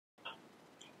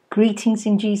Greetings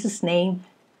in Jesus' name.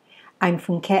 I'm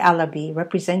Funke Alabi,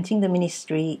 representing the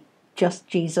ministry Just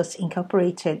Jesus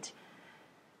Incorporated.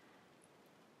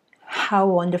 How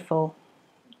wonderful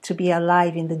to be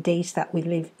alive in the days that we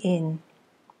live in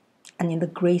and in the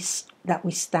grace that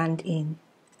we stand in.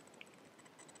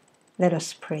 Let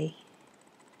us pray.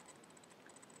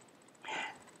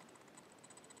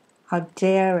 Our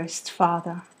dearest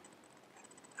Father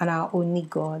and our only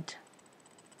God,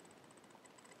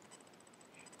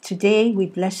 today we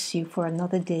bless you for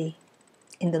another day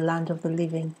in the land of the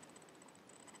living.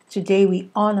 Today we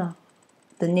honor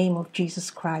the name of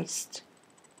Jesus Christ,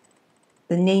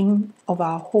 the name of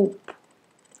our hope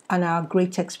and our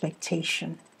great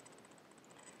expectation.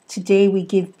 Today we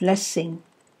give blessing,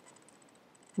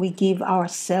 we give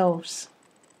ourselves,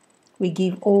 we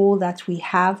give all that we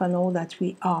have and all that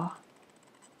we are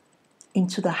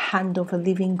into the hand of a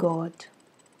living God,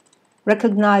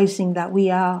 recognizing that we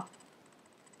are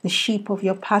the sheep of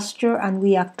your pasture and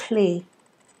we are clay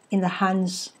in the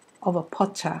hands of a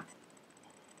potter,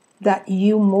 that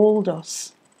you mold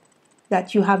us,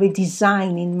 that you have a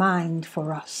design in mind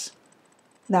for us,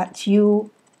 that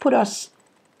you put us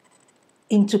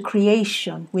into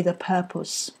creation with a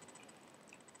purpose,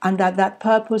 and that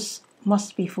purpose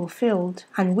must be fulfilled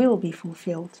and will be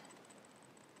fulfilled.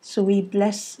 So we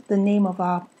bless the name of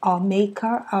our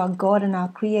Maker, our God and our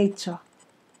Creator.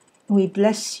 We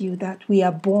bless you that we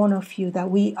are born of you, that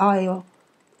we are your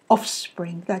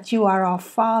offspring, that you are our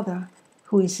Father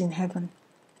who is in heaven,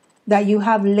 that you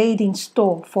have laid in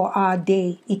store for our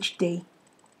day each day.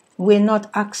 We're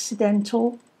not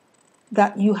accidental,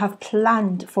 that you have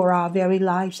planned for our very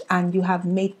lives and you have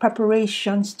made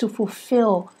preparations to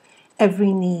fulfill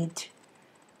every need.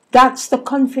 That's the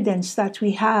confidence that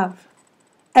we have.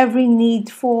 Every need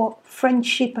for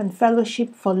friendship and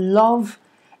fellowship, for love,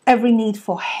 every need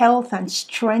for health and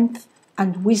strength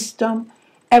and wisdom,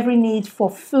 every need for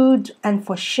food and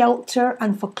for shelter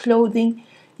and for clothing,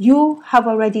 you have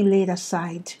already laid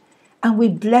aside. And we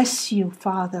bless you,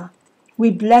 Father.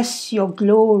 We bless your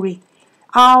glory.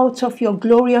 Out of your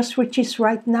glorious riches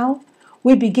right now,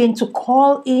 we begin to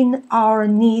call in our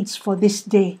needs for this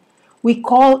day. We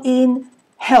call in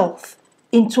health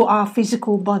into our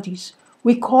physical bodies.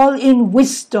 We call in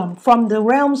wisdom from the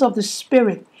realms of the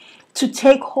Spirit to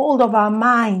take hold of our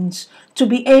minds, to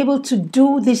be able to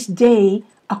do this day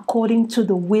according to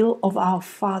the will of our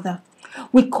Father.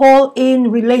 We call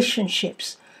in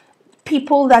relationships,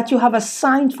 people that you have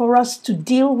assigned for us to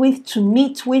deal with, to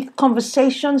meet with,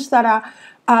 conversations that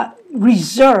are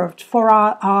reserved for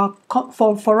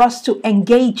for us to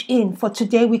engage in. For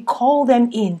today, we call them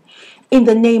in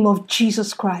the name of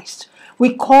Jesus Christ.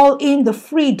 We call in the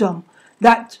freedom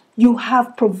that you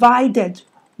have provided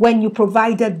when you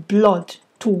provided blood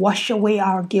to wash away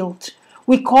our guilt.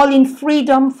 We call in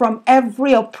freedom from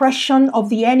every oppression of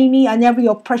the enemy and every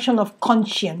oppression of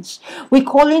conscience. We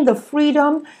call in the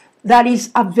freedom that is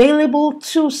available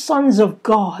to sons of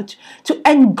God to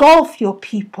engulf your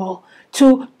people,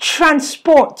 to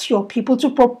transport your people,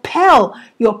 to propel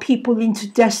your people into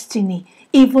destiny,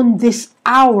 even this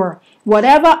hour,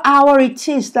 whatever hour it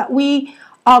is that we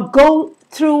go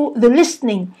through the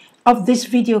listening of this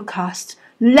video cast.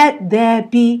 Let there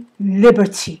be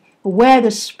liberty. Where the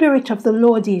Spirit of the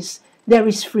Lord is, there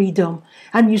is freedom.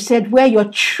 And you said, where your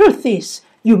truth is,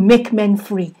 you make men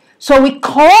free. So we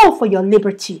call for your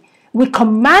liberty. We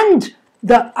command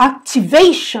the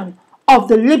activation of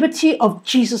the liberty of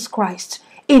Jesus Christ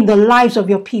in the lives of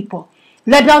your people.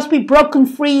 Let us be broken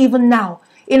free even now,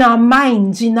 in our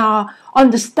minds, in our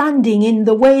understanding, in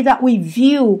the way that we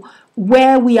view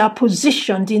where we are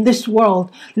positioned in this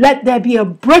world. Let there be a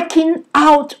breaking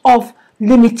out of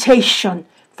limitation.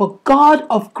 For God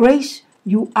of grace,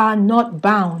 you are not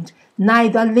bound,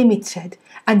 neither limited,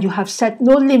 and you have set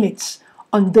no limits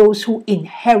on those who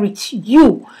inherit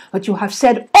you. But you have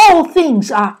said all things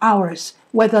are ours,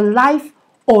 whether life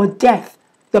or death,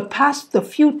 the past, the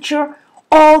future,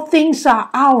 all things are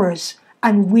ours.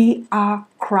 And we are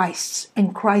Christ's,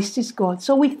 and Christ is God.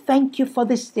 So we thank you for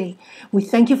this day. We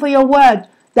thank you for your word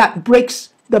that breaks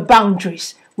the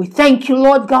boundaries. We thank you,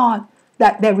 Lord God,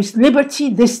 that there is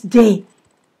liberty this day.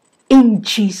 In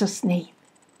Jesus' name,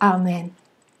 amen.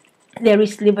 There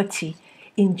is liberty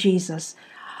in Jesus.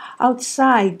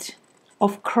 Outside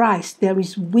of Christ, there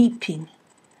is weeping,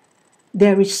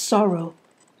 there is sorrow,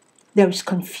 there is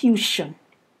confusion.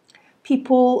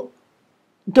 People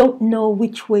don't know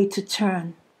which way to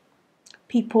turn.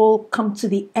 People come to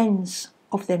the ends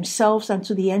of themselves and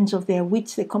to the ends of their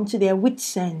wits. They come to their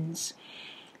wits' ends.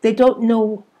 They don't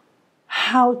know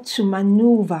how to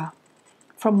maneuver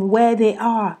from where they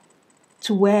are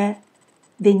to where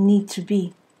they need to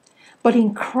be. but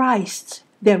in Christ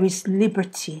there is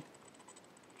liberty.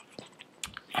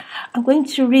 I'm going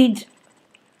to read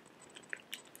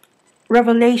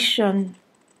Revelation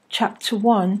chapter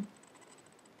 1.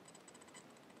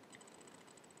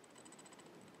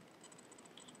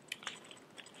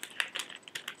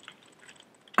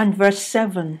 And verse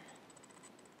 7.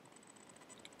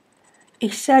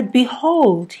 It said,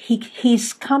 "Behold, he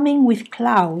is coming with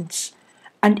clouds,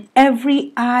 and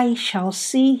every eye shall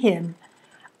see him,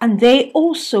 and they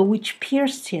also which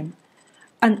pierced him,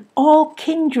 and all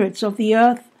kindreds of the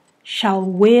earth shall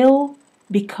wail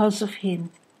because of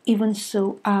him. Even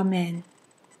so, Amen."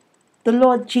 The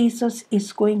Lord Jesus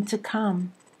is going to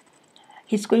come.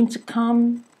 He's going to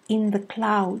come in the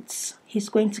clouds. He's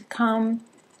going to come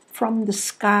from the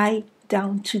sky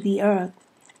down to the earth,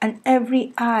 and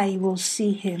every eye will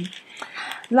see him.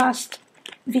 Last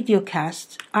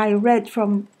videocast, I read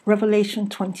from Revelation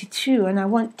 22, and I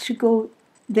want to go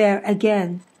there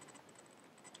again,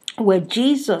 where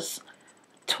Jesus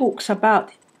talks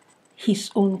about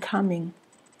his own coming.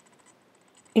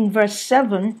 In verse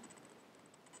 7,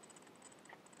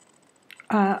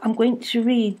 I'm going to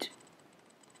read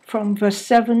from verse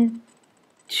 7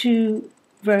 to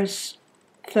verse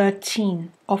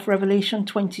 13 of Revelation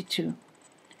 22.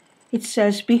 It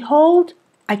says, "Behold,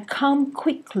 I come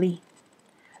quickly.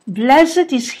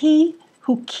 Blessed is he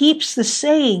who keeps the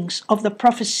sayings of the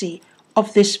prophecy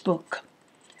of this book.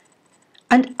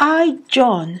 And I,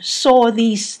 John, saw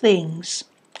these things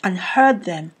and heard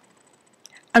them.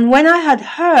 And when I had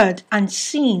heard and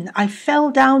seen, I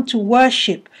fell down to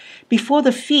worship before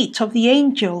the feet of the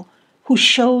angel who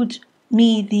showed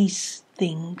me these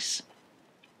things.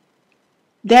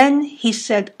 Then he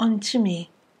said unto me,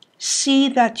 See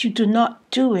that you do not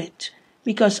do it,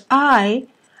 because I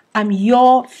am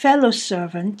your fellow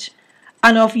servant,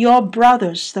 and of your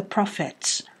brothers the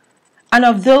prophets, and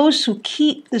of those who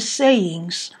keep the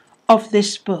sayings of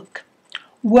this book.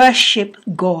 Worship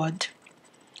God.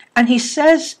 And he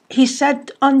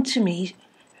said unto me,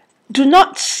 Do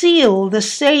not seal the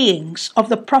sayings of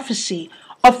the prophecy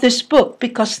of this book,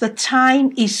 because the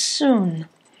time is soon.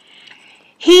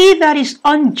 He that is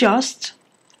unjust,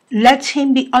 let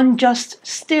him be unjust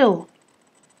still.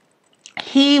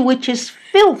 He which is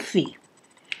filthy,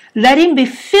 let him be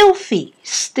filthy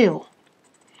still.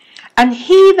 And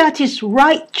he that is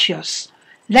righteous,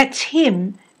 let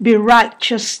him be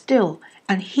righteous still.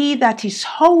 And he that is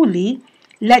holy,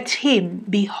 let him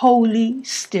be holy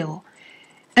still.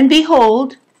 And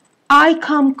behold, I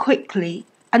come quickly,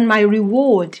 and my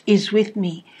reward is with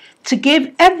me, to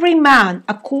give every man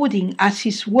according as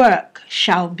his work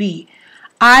shall be.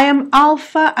 I am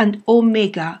Alpha and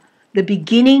Omega, the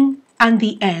beginning and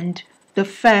the end, the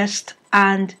first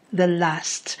and the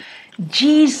last."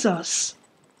 Jesus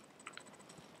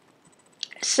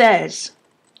says,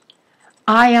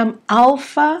 I am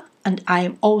Alpha and I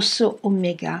am also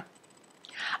Omega.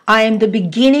 I am the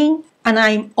beginning and I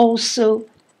am also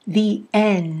the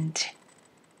end.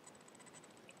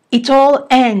 It all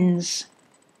ends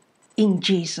in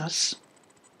Jesus.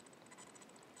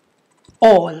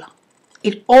 All.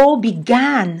 It all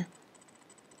began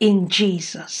in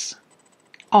Jesus.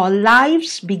 Our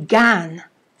lives began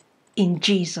in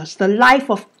Jesus. The life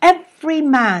of every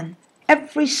man,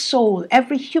 every soul,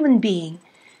 every human being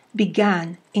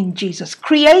began in Jesus.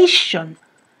 Creation,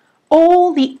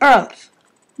 all the earth,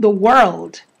 the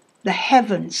world, the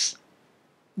heavens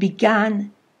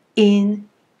began in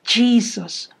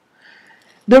Jesus.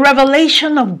 The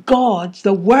revelation of God,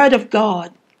 the Word of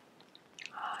God,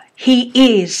 He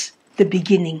is the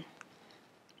beginning.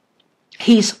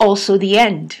 He is also the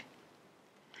end.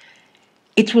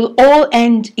 It will all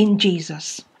end in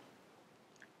Jesus.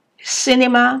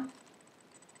 Cinema,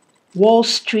 Wall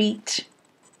Street,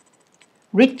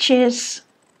 riches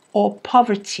or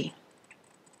poverty,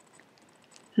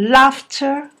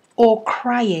 laughter or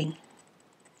crying,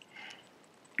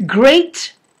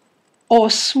 great or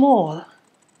small,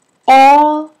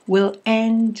 all will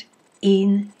end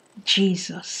in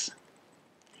Jesus.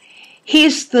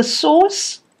 He's the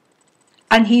source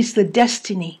and He's the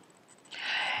destiny.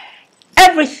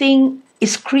 Everything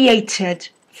is created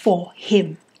for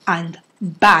Him and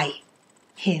by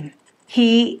Him.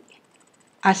 He,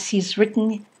 as He's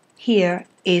written here,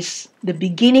 is the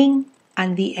beginning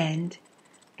and the end,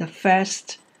 the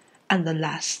first and the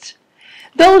last.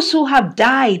 Those who have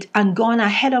died and gone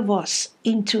ahead of us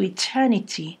into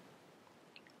eternity,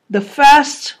 the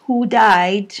first who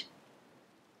died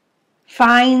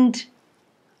find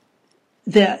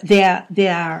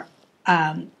their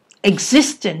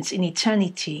existence in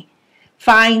eternity,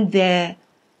 find their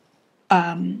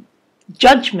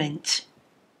judgment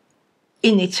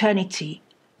in eternity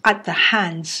at the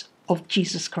hands of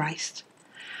Jesus Christ.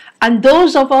 And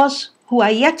those of us who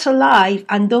are yet alive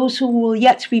and those who will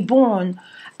yet be born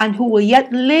and who will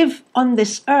yet live on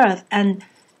this earth and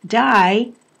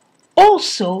die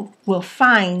also will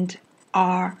find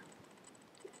our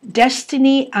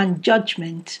destiny and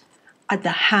judgment at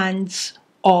the hands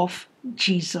of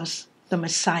Jesus, the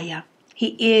Messiah.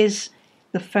 He is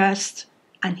the first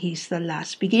and he's the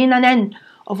last, beginning and end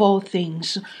of all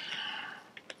things.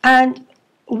 And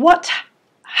what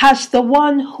has the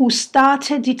one who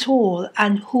started it all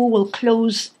and who will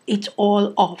close it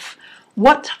all off,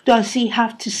 what does he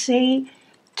have to say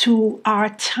to our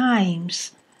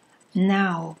times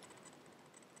now?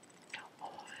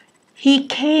 He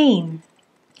came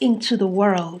into the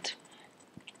world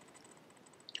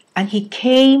and he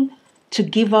came to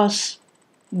give us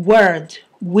word,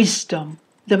 wisdom,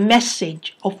 the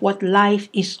message of what life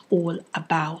is all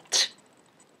about.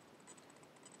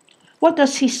 What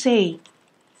does he say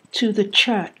to the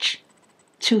church,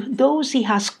 to those he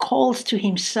has called to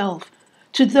himself,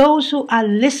 to those who are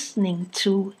listening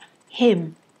to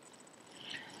him?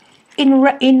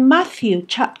 In Matthew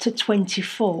chapter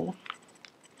 24,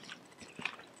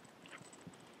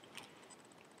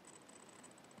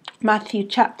 Matthew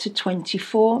chapter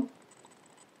 24,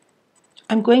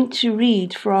 I'm going to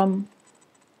read from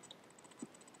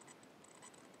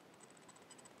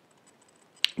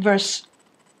verse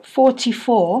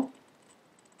 44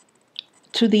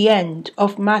 to the end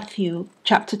of Matthew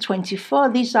chapter 24.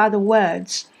 These are the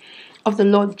words of the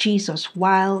Lord Jesus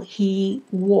while he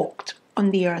walked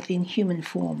on the earth in human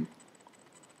form.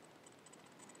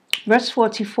 Verse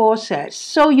 44 says,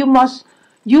 "So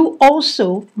you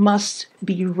also must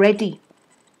be ready,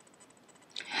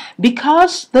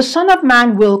 because the Son of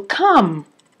Man will come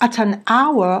at an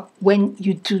hour when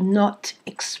you do not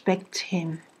expect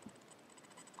him.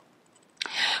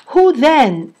 Who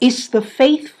then is the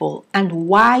faithful and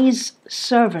wise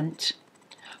servant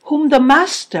whom the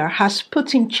master has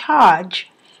put in charge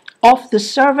of the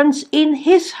servants in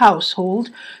his household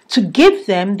to give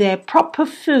them their proper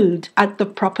food at the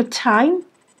proper time?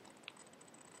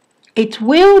 It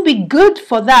will be good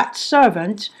for that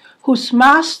servant whose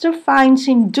master finds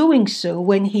him doing so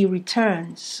when he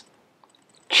returns.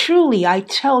 Truly, I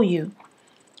tell you,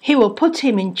 he will put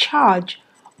him in charge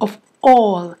of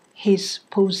all his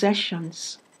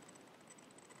possessions.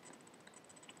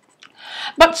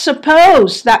 But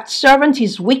suppose that servant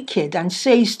is wicked and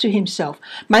says to himself,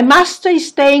 'My master is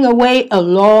staying away a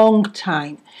long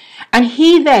time,' and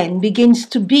he then begins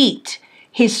to beat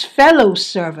his fellow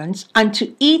servants and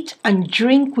to eat and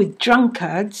drink with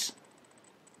drunkards.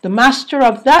 The master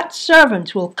of that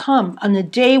servant will come on a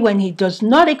day when he does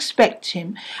not expect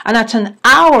him, and at an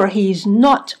hour he is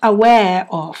not aware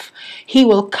of. He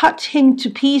will cut him to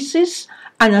pieces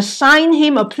and assign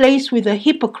him a place with the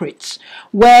hypocrites,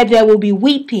 where there will be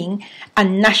weeping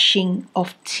and gnashing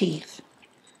of teeth."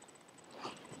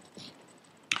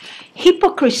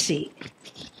 Hypocrisy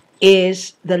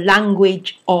is the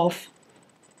language of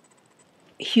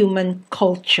human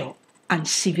culture and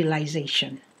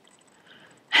civilization.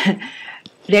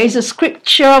 There is a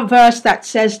scripture verse that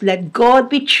says, "Let God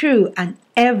be true and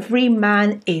every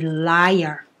man a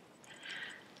liar."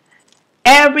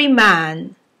 Every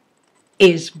man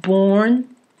is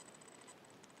born,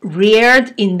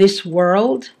 reared in this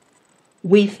world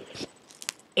with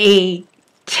a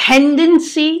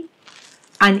tendency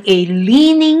and a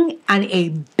leaning and a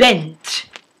bent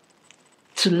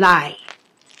to lie.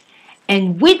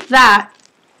 And with that,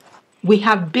 we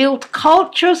have built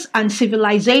cultures and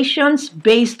civilizations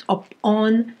based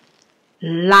upon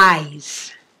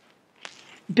lies,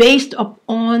 based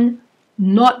upon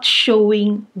not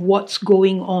showing what's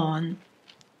going on,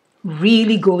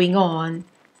 really going on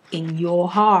in your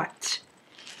heart.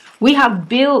 We have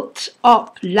built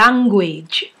up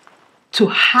language to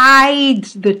hide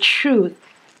the truth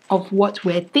of what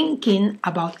we're thinking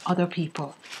about other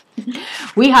people.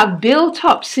 We have built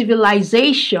up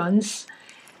civilizations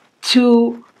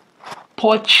to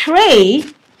portray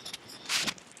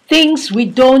things we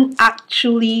don't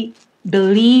actually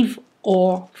believe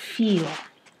or feel.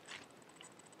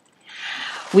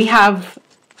 We have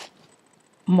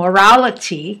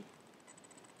morality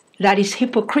that is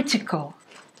hypocritical.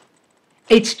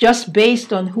 It's just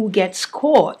based on who gets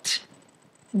caught,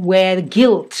 where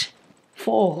guilt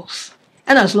falls.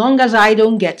 And as long as I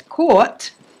don't get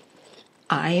caught,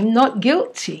 I am not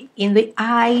guilty in the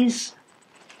eyes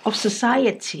of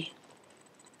society.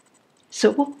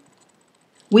 So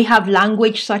we have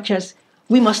language such as,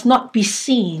 we must not be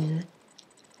seen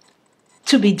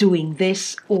to be doing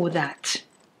this or that,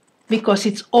 because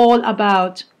it's all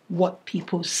about what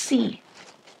people see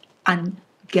and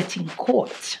getting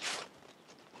caught.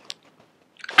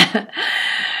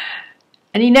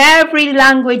 And in every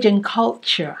language and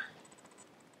culture,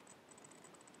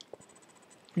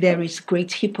 there is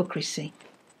great hypocrisy.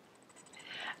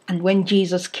 And when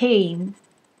Jesus came,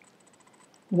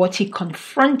 what he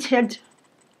confronted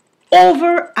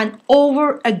over and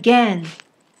over again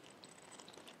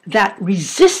that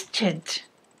resisted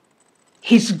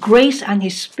his grace and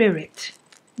his spirit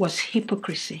was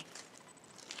hypocrisy.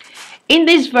 In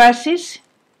these verses,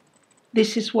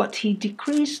 this is what he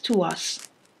decrees to us.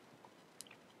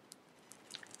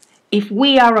 If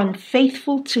we are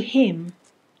unfaithful to him,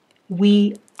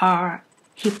 we are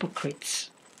hypocrites.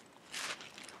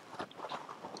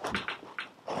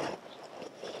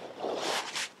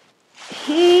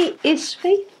 He is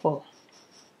faithful.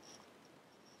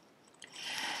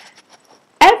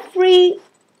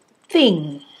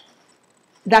 Everything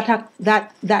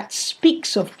that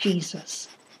speaks of Jesus,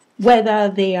 whether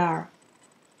they are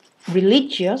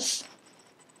religious,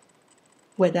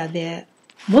 whether they're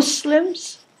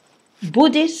Muslims,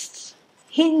 Buddhists,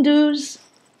 Hindus,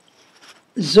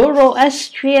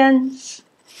 Zoroastrians,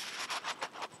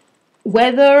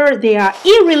 whether they are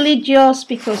irreligious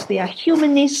because they are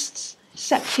humanists,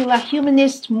 secular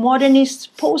humanists, modernists,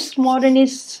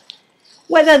 postmodernists,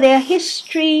 whether they are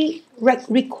history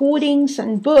recordings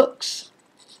and books,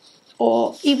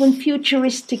 or even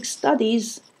futuristic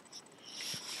studies,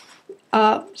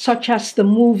 such as the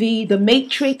movie The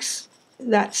Matrix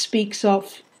that speaks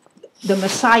of the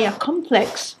Messiah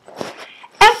complex.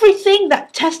 Everything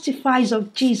that testifies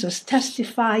of Jesus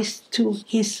testifies to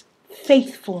his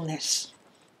faithfulness.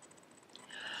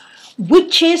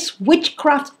 Witches,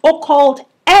 witchcraft, occult,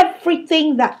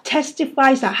 everything that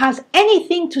testifies, that has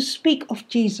anything to speak of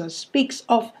Jesus, speaks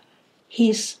of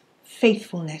his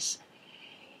faithfulness.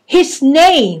 His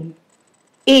name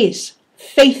is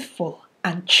faithful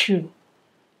and true.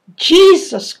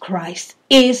 Jesus Christ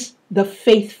is the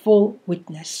faithful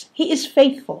witness. He is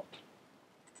faithful.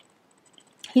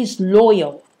 He's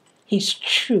loyal. He's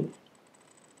true.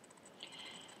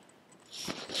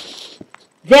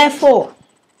 Therefore,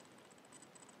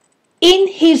 in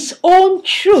his own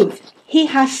truth, he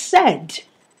has said,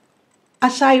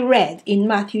 as I read in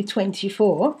Matthew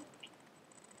 24,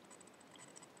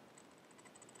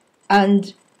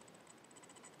 and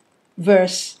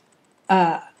verse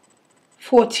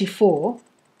 44,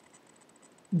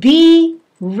 be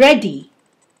ready,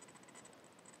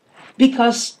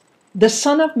 because the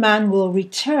Son of Man will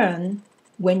return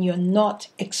when you're not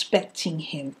expecting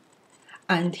him.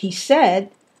 And he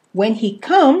said, when he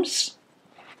comes,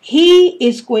 he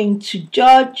is going to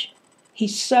judge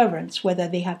his servants, whether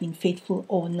they have been faithful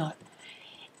or not.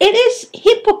 It is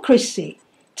hypocrisy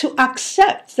to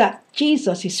accept that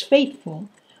Jesus is faithful,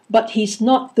 but he's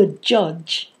not the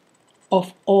judge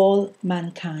of all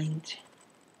mankind.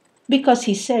 Because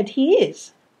he said he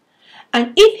is.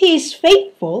 And if he is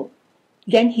faithful,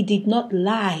 then he did not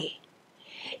lie.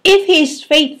 If he is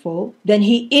faithful, then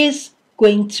he is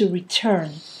going to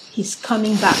return. He's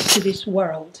coming back to this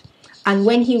world. And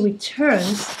when he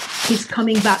returns, he's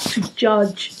coming back to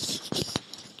judge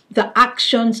the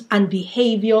actions and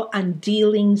behavior and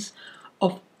dealings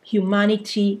of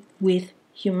humanity with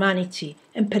humanity,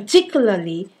 and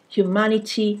particularly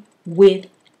humanity with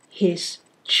his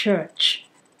church.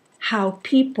 How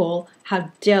people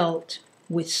have dealt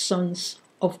with sons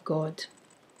of God.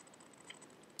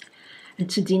 And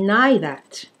to deny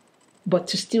that, but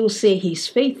to still say he's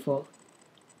faithful,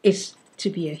 is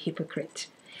to be a hypocrite.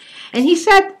 And he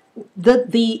said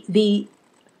that the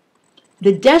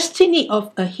destiny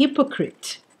of a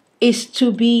hypocrite is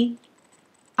to be,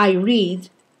 I read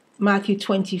Matthew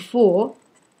 24,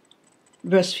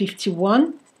 verse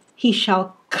 51, he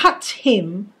shall cut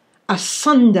him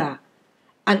asunder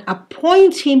and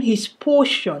appoint him his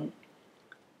portion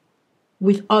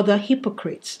with other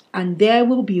hypocrites, and there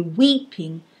will be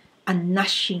weeping and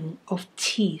gnashing of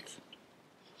teeth.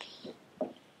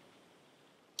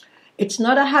 It's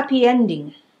not a happy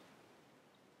ending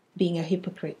being a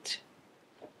hypocrite.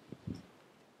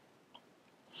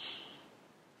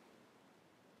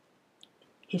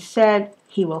 He said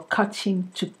he will cut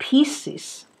him to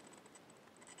pieces,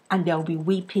 and there will be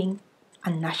weeping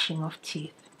and gnashing of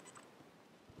teeth.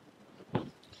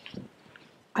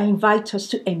 I invite us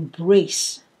to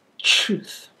embrace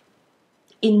truth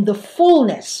in the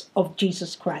fullness of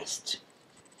Jesus Christ.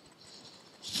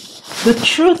 The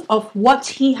truth of what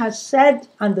he has said,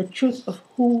 and the truth of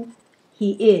who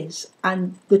he is,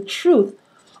 and the truth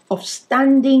of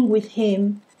standing with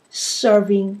him,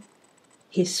 serving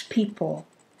his people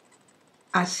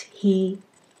as he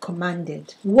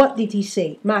commanded. What did he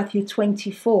say? Matthew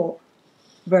 24,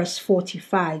 verse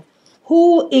 45.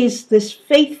 Who is this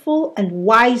faithful and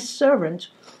wise servant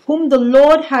whom the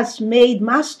Lord has made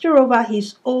master over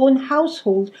his own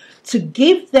household to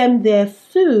give them their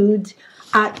food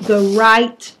at the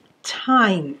right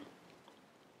time?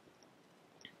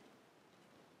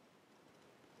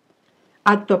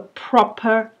 At the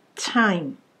proper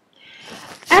time.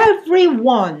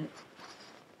 Everyone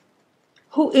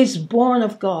who is born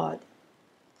of God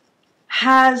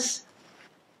has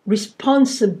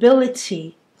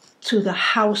responsibility to the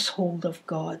household of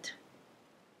God,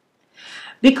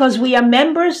 because we are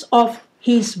members of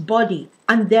his body,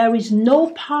 and there is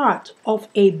no part of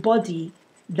a body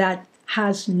that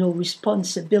has no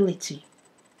responsibility.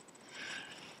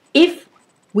 If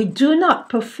we do not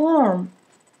perform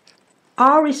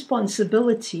our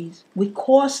responsibilities, we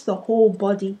cause the whole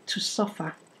body to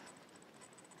suffer.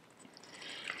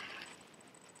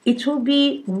 It will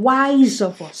be wise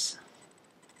of us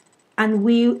and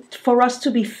for us to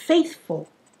be faithful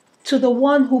to the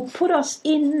one who put us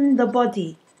in the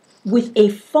body with a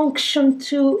function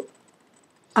to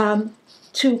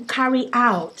carry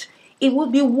out. It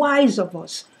would be wise of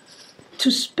us to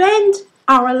spend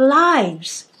our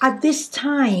lives at this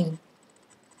time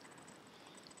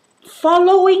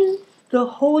following the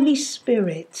Holy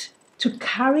Spirit to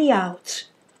carry out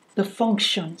the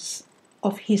functions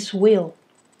of his will.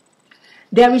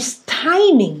 There is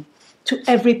timing to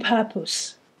every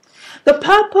purpose. The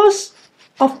purpose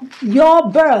of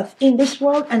your birth in this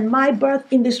world and my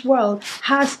birth in this world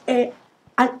has an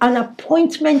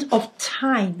appointment of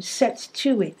time set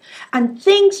to it, and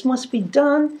things must be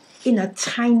done in a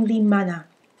timely manner.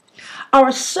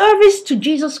 Our service to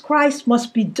Jesus Christ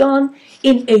must be done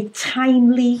in a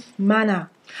timely manner.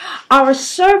 Our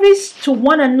service to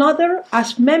one another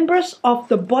as members of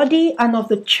the body and of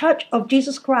the church of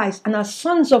Jesus Christ and as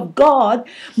sons of God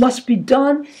must be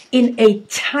done in a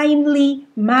timely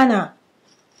manner.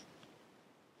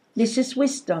 This is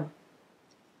wisdom.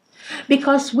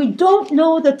 Because we don't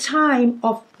know the time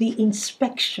of the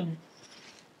inspection.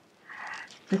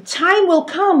 The time will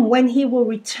come when he will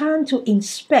return to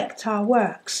inspect our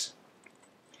works.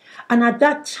 And at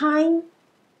that time,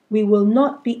 we will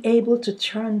not be able to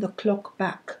turn the clock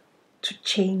back to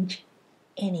change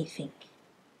anything.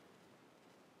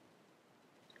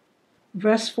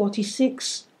 Verse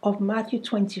 46 of Matthew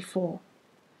 24,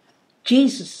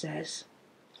 Jesus says,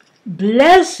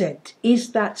 "Blessed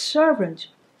is that servant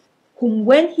whom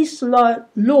when his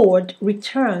Lord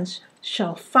returns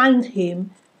shall find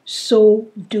him so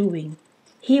doing.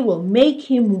 He will make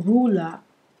him ruler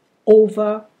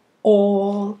over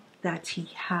all that he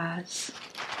has."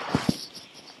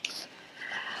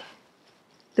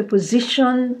 The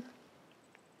position,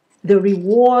 the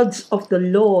rewards of the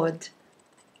Lord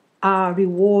are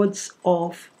rewards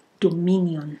of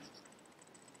dominion.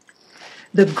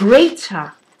 The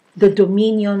greater the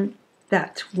dominion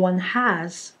that one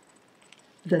has,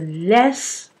 the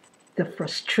less the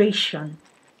frustration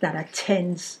that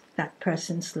attends that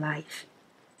person's life.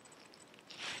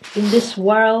 In this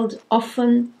world,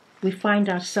 often we find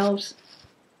ourselves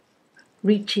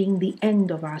reaching the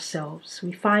end of ourselves.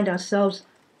 We find ourselves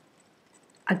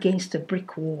against a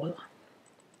brick wall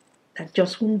that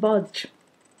just won't budge.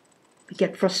 We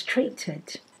get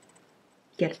frustrated,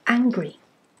 get angry.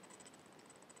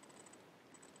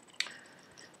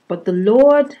 But the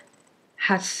Lord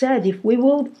has said if we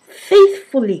will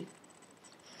faithfully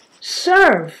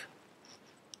serve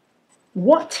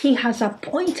what he has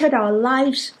appointed our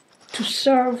lives to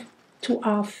serve to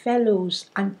our fellows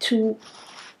and to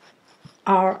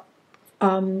our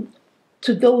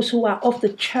to those who are of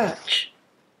the church,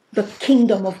 the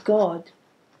kingdom of God,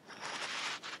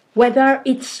 whether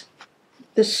it's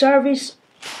the service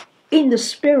in the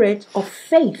spirit of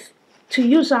faith, to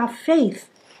use our faith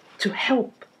to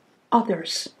help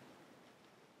others,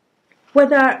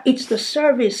 whether it's the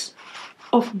service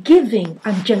of giving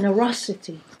and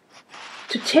generosity,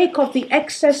 to take of the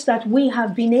excess that we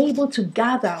have been able to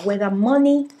gather, whether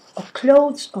money or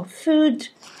clothes or food,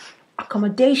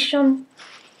 accommodation,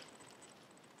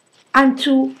 and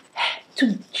to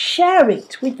share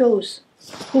it with those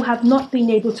who have not been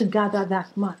able to gather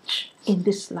that much in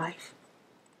this life.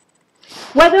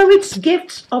 Whether it's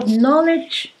gifts of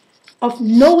knowledge, of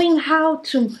knowing how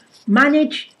to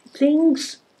manage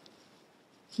things,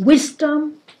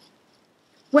 wisdom,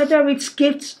 whether it's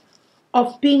gifts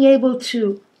of being able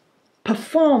to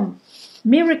perform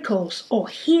miracles or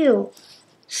heal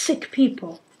sick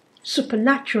people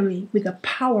supernaturally with the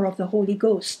power of the Holy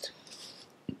Ghost.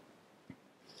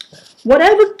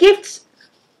 Whatever gifts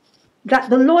that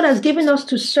the Lord has given us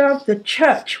to serve the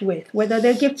church with, whether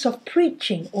they're gifts of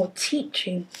preaching or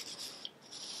teaching,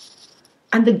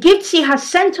 and the gifts He has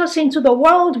sent us into the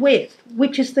world with,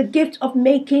 which is the gift of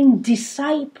making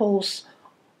disciples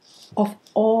of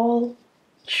all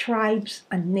tribes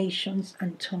and nations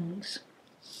and tongues.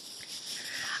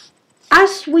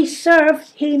 As we serve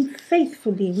Him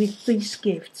faithfully with these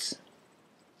gifts,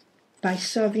 by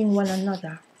serving one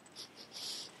another,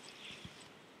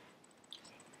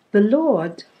 the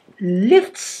Lord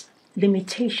lifts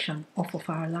limitation off of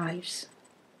our lives.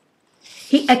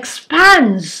 He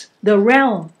expands the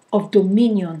realm of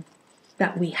dominion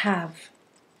that we have.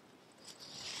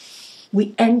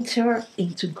 We enter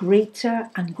into greater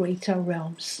and greater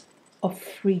realms of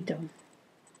freedom.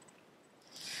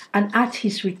 And at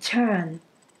His return,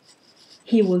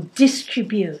 He will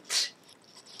distribute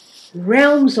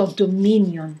realms of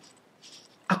dominion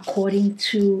according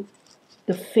to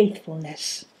the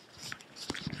faithfulness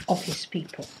of His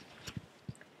people.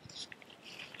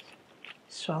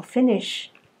 So I'll finish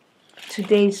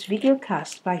today's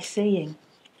videocast by saying,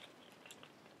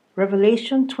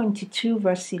 Revelation 22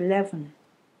 verse 11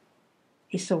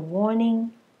 is a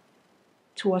warning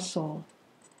to us all.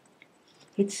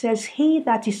 It says, "He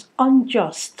that is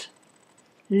unjust,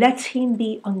 let him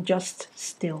be unjust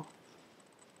still.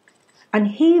 And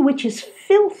he which is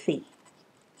filthy,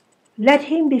 let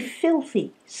him be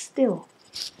filthy still.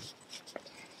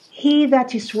 He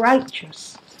that is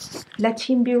righteous, let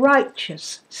him be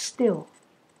righteous still.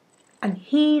 And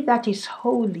he that is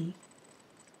holy,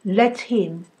 let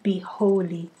him be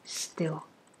holy still."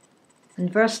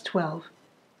 And verse 12,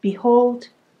 "Behold,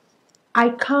 I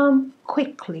come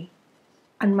quickly,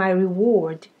 and my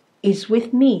reward is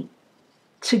with me,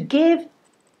 to give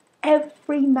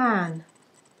every man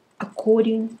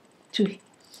according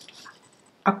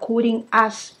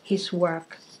as his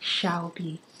work shall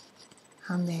be."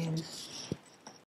 Amen.